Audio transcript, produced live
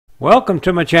Welcome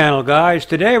to my channel, guys.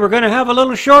 Today we're going to have a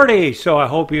little shorty, so I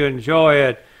hope you enjoy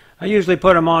it. I usually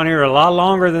put them on here a lot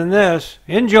longer than this.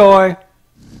 Enjoy!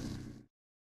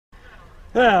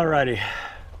 Alrighty,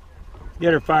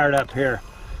 get her fired up here.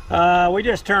 We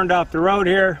just turned off the road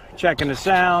here, checking the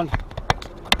sound.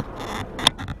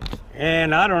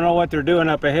 And I don't know what they're doing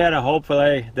up ahead.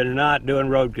 Hopefully they're not doing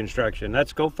road construction.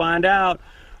 Let's go find out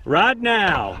right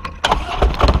now.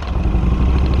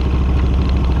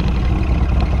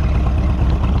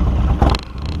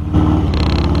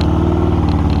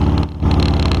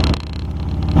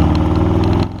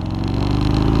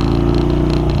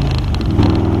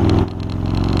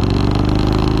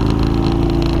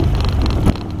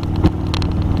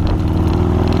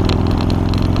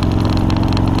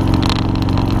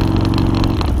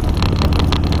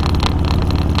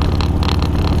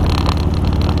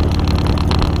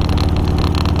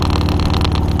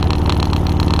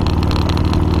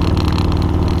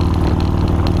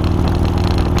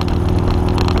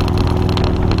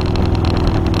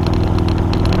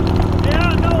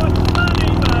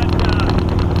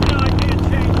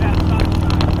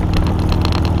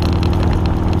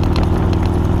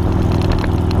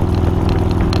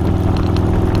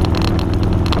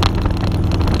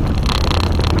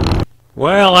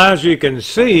 Well, as you can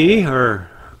see, or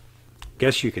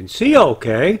guess you can see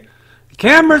okay, the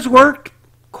cameras worked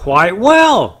quite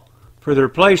well for their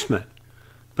placement.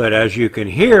 But as you can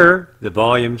hear, the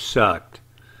volume sucked.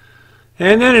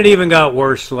 And then it even got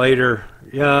worse later.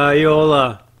 I'm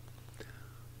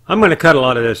going to cut a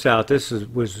lot of this out. This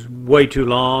was way too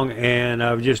long, and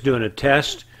I was just doing a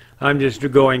test. I'm just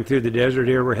going through the desert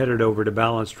here. We're headed over to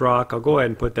Balanced Rock. I'll go ahead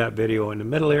and put that video in the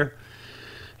middle here.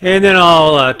 And then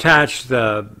I'll attach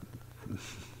the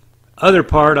other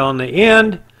part on the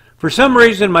end. For some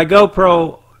reason, my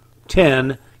GoPro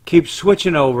 10 keeps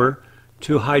switching over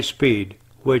to high speed,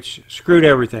 which screwed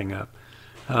everything up.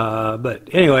 But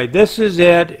anyway, this is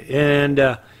it.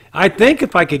 And I think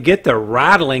if I could get the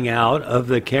rattling out of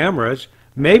the cameras,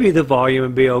 maybe the volume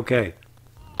would be okay.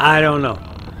 I don't know.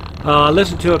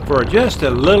 Listen to it for just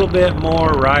a little bit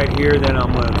more right here, then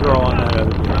I'm going to throw on that other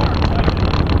video.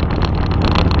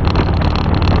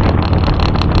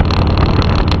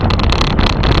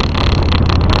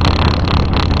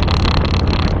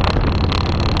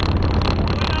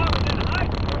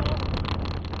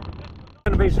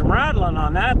 Be some rattling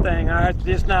on that thing. I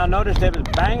just now noticed it was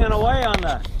banging away on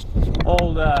the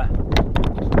old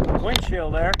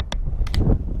windshield there.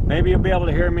 Maybe you'll be able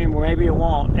to hear me, maybe you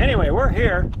won't. Anyway, we're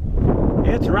here.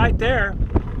 It's right there,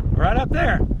 right up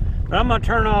there. But I'm going to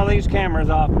turn all these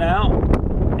cameras off now.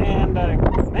 And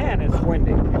man, it's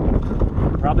windy.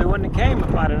 Probably wouldn't have came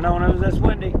if I'd have known it was this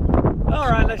windy. All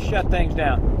right, let's shut things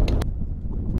down.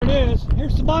 Here it is.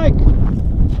 Here's the bike.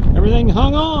 Everything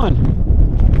hung on.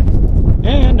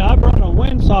 And I brought a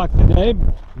windsock today,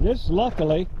 just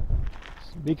luckily,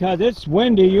 because it's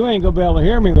windy, you ain't gonna be able to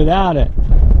hear me without it.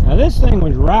 Now this thing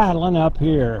was rattling up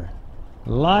here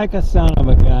like a son of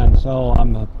a gun, so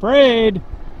I'm afraid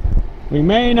we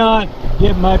may not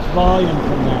get much volume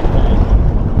from that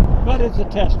thing. But it's a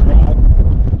test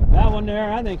drive. That one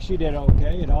there, I think she did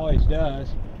okay, it always does.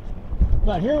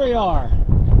 But here we are.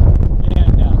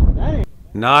 And that ain't...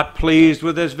 Not pleased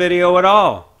with this video at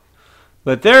all.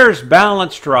 But there's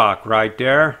Balanced Rock right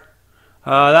there.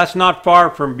 That's not far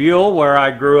from Buell, where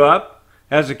I grew up.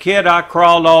 As a kid, I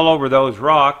crawled all over those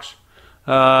rocks.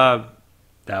 That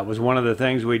was one of the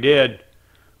things we did.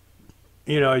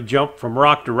 You know, jump from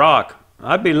rock to rock.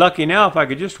 I'd be lucky now if I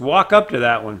could just walk up to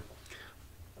that one.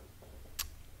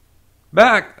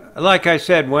 Back, like I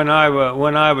said, when I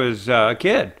was a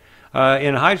kid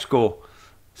in high school,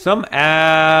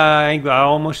 I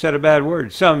almost said a bad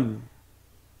word. Some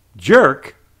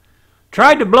jerk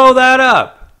tried to blow that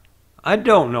up. I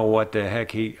don't know what the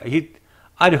heck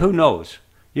who knows.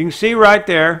 You can see right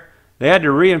there, they had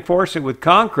to reinforce it with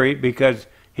concrete because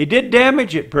he did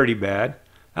damage it pretty bad.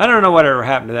 I don't know whatever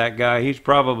happened to that guy. He's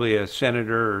probably a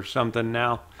senator or something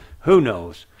now. Who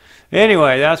knows?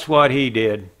 Anyway, that's what he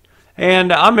did.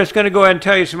 And I'm just going to go ahead and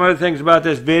tell you some other things about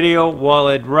this video while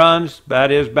it runs.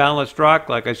 That is Balanced Rock.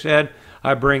 Like I said,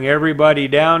 I bring everybody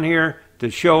down here to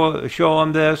show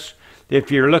them this. If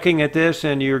you're looking at this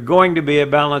and you're going to be at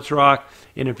Balanced Rock,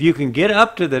 and if you can get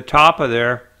up to the top of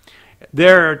there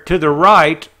to the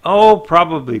right,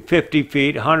 probably 50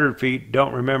 feet, 100 feet,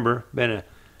 don't remember, been a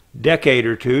decade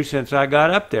or two since I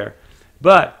got up there.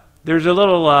 But there's a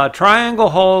little triangle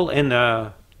hole in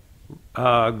the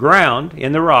ground,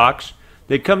 in the rocks,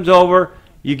 that comes over.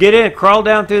 You get in, crawl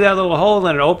down through that little hole,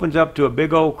 and it opens up to a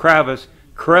big old crevice,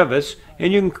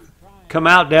 and you can come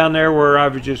out down there where I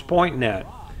was just pointing at.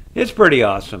 It's pretty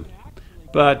awesome.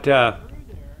 But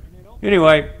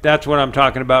anyway, that's what I'm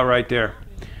talking about right there.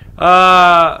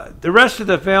 The rest of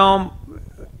the film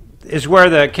is where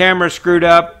the camera screwed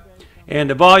up and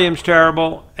the volume's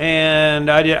terrible, and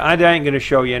I ain't going to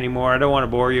show you anymore. I don't want to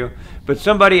bore you. But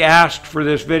somebody asked for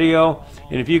this video,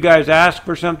 and if you guys ask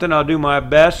for something, I'll do my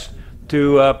best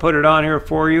to put it on here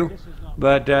for you.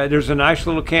 But there's a nice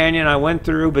little canyon I went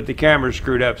through, but the camera's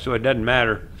screwed up, so it doesn't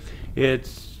matter.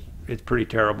 It's pretty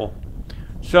terrible.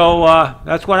 So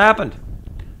that's what happened.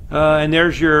 And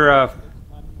there's your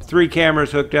 3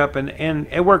 cameras hooked up, and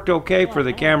it worked okay for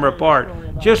the camera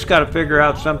part. Just got to figure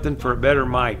out something for a better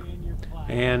mic.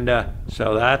 And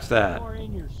so that's that.